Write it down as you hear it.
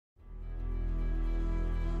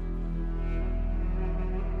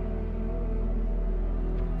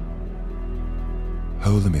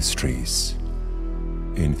Holy Mysteries,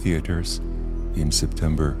 in theaters in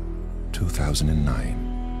September 2009.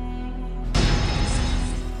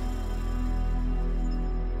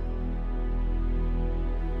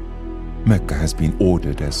 Mecca has been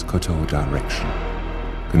ordered as Kotor direction,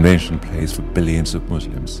 convention place for billions of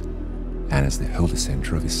Muslims, and as the holy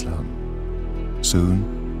center of Islam.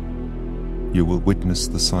 Soon, you will witness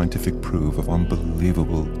the scientific proof of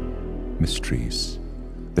unbelievable mysteries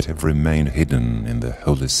that have remained hidden in the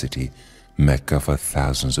holy city, Mecca, for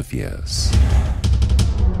thousands of years.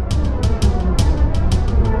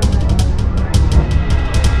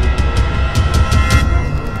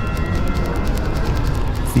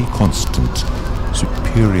 The constant,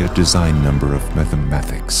 superior design number of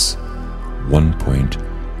mathematics,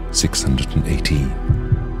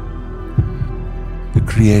 1.618. The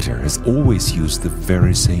Creator has always used the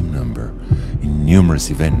very same number in numerous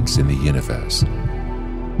events in the universe.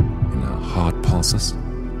 In our heart pulses,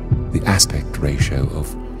 the aspect ratio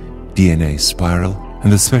of DNA spiral,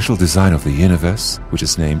 and the special design of the universe, which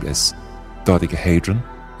is named as dodecahedron,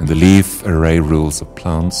 and the leaf array rules of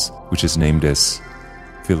plants, which is named as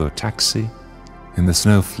phyllotaxy, in the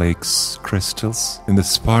snowflakes crystals, in the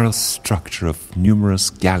spiral structure of numerous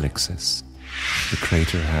galaxies. The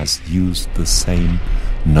Creator has used the same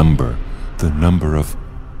number, the number of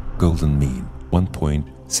golden mean,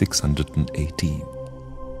 1.618.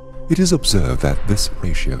 It is observed that this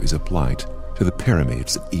ratio is applied to the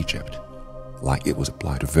pyramids of Egypt, like it was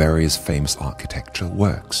applied to various famous architectural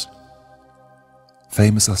works.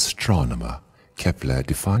 Famous astronomer Kepler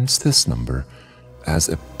defines this number as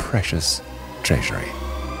a precious treasury.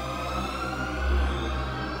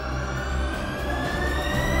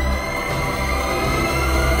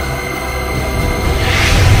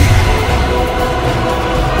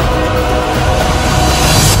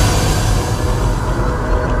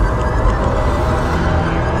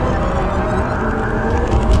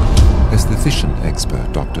 Physician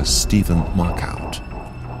expert Dr. Stephen Markout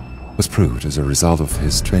was proved as a result of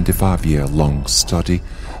his 25-year-long study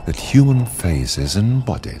that human faces and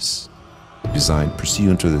bodies designed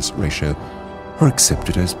pursuant to this ratio are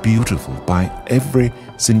accepted as beautiful by every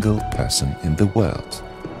single person in the world.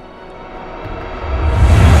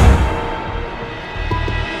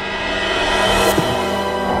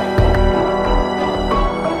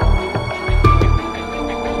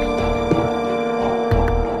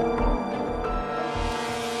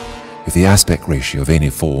 If the aspect ratio of any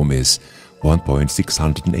form is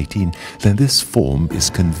 1.618, then this form is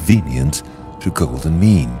convenient to golden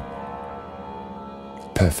mean.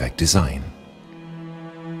 Perfect design.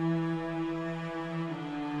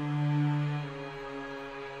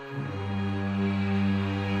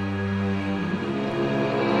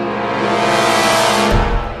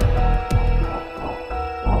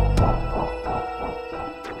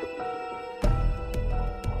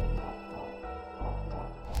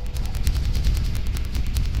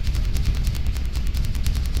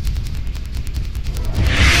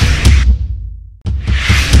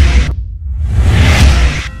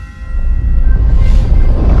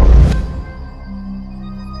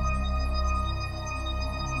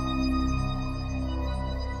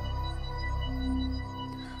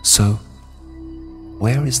 So,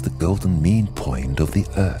 where is the golden mean point of the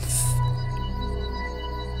earth?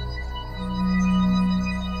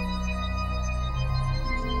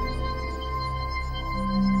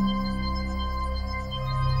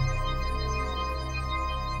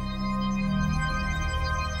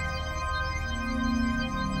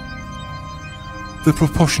 The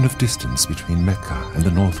proportion of distance between Mecca and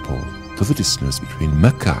the North Pole to the distance between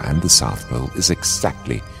Mecca and the South Pole is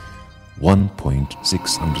exactly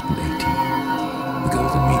 1.618, the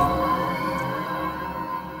golden mean.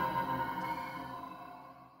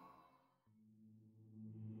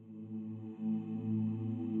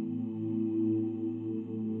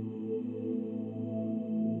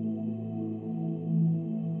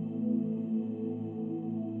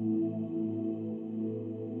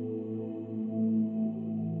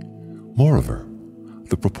 Moreover,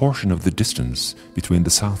 the proportion of the distance between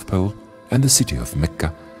the South Pole and the city of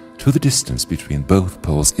Mecca to the distance between both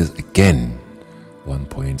poles is again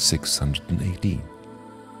 1.618.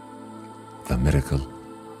 The miracle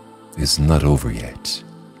is not over yet.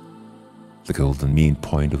 The golden mean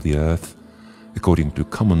point of the earth, according to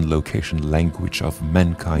common location language of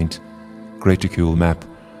mankind, graticule map,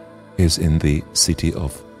 is in the city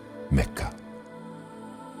of Mecca.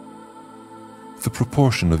 The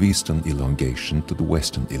proportion of eastern elongation to the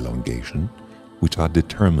western elongation, which are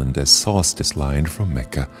determined as solstice line from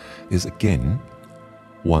Mecca, is again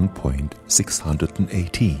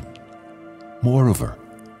 1.618. Moreover,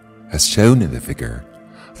 as shown in the figure,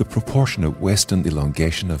 the proportionate western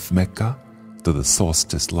elongation of Mecca to the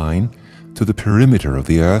solstice line to the perimeter of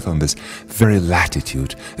the earth on this very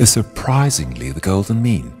latitude is surprisingly the golden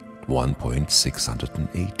mean,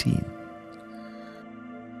 1.618.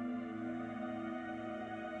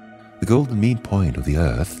 The golden mean point of the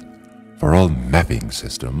earth for all mapping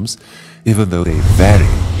systems, even though they vary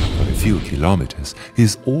by a few kilometers,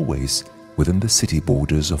 is always within the city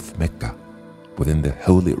borders of Mecca, within the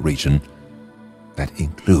holy region that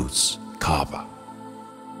includes Kaaba.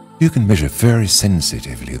 You can measure very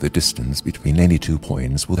sensitively the distance between any 2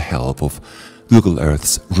 points with the help of Google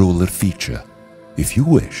Earth's ruler feature. If you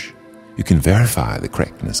wish, you can verify the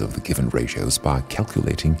correctness of the given ratios by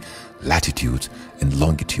calculating latitude and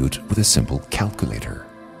longitude with a simple calculator.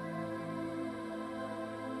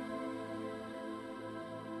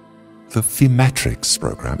 The Thematrix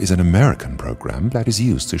program is an American program that is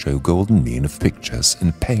used to show golden mean of pictures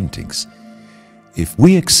and paintings. If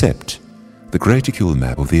we accept the graticule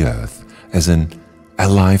map of the Earth as an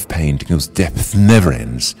alive painting whose depth never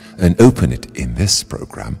ends and open it in this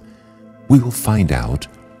program, we will find out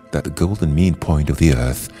that the golden mean point of the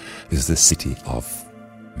Earth is the city of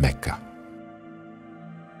Mecca.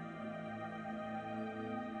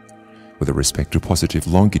 With respect to positive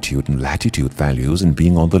longitude and latitude values and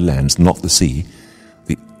being on the lands, not the sea,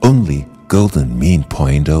 the only golden mean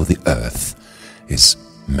point of the Earth is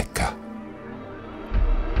Mecca.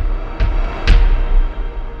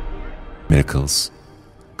 Miracles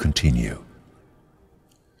continue.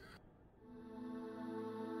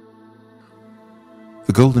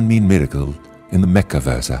 The golden mean miracle in the Mecca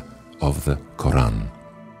verse of the Koran.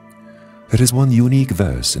 There is one unique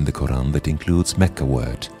verse in the Koran that includes Mecca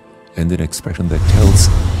word and an expression that tells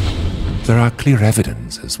there are clear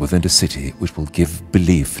evidences within the city which will give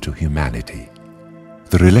belief to humanity.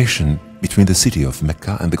 The relation between the city of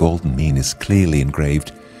Mecca and the golden mean is clearly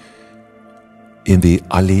engraved in the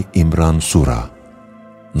Ali Imran Surah,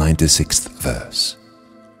 96th verse.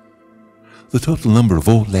 The total number of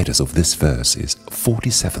all letters of this verse is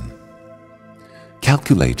 47.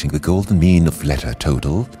 Calculating the golden mean of letter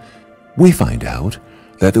total, we find out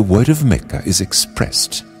that the word of Mecca is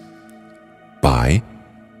expressed by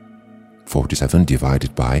 47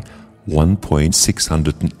 divided by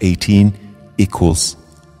 1.618 equals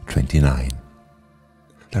 29.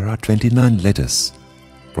 There are 29 letters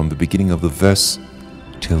from the beginning of the verse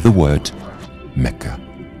till the word Mecca,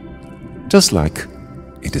 just like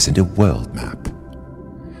it is in a world map.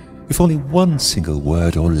 If only one single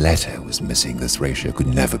word or letter was missing, this ratio could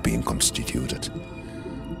never be constituted.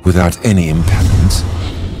 Without any impediment,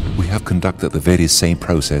 we have conducted the very same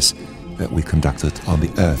process that we conducted on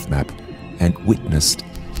the Earth map and witnessed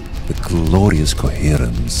the glorious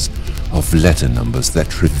coherence of letter numbers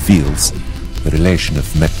that reveals the relation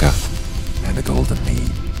of Mecca and the golden mean.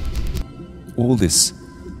 All this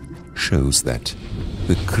shows that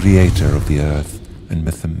the creator of the earth and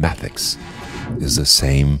mathematics is the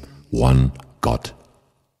same one God.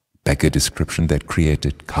 Back a description that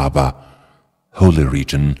created Kaaba, holy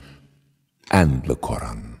region, and the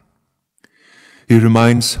Koran. He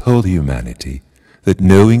reminds whole humanity that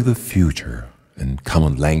knowing the future and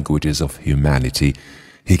common languages of humanity,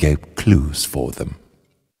 he gave clues for them.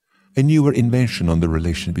 A newer invention on the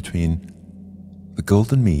relation between the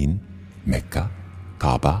golden mean, Mecca,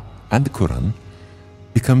 Kaaba, and the Quran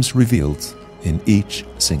becomes revealed in each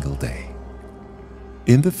single day.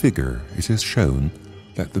 In the figure, it is shown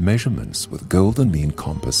that the measurements with golden mean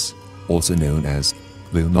compass, also known as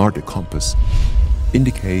Leonardo compass,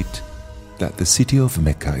 indicate that the city of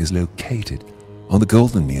Mecca is located on the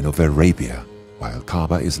golden mean of Arabia, while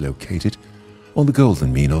Kaaba is located on the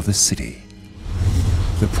golden mean of the city.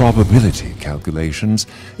 The probability calculations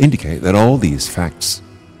indicate that all these facts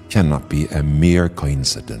cannot be a mere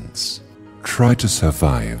coincidence. Try to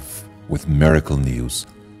survive with miracle news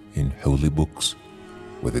in holy books,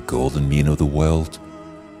 with the golden mean of the world,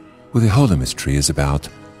 with the holy mysteries about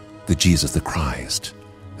the Jesus the Christ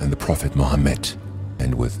and the Prophet Mohammed,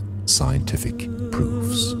 and with scientific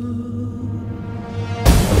proofs.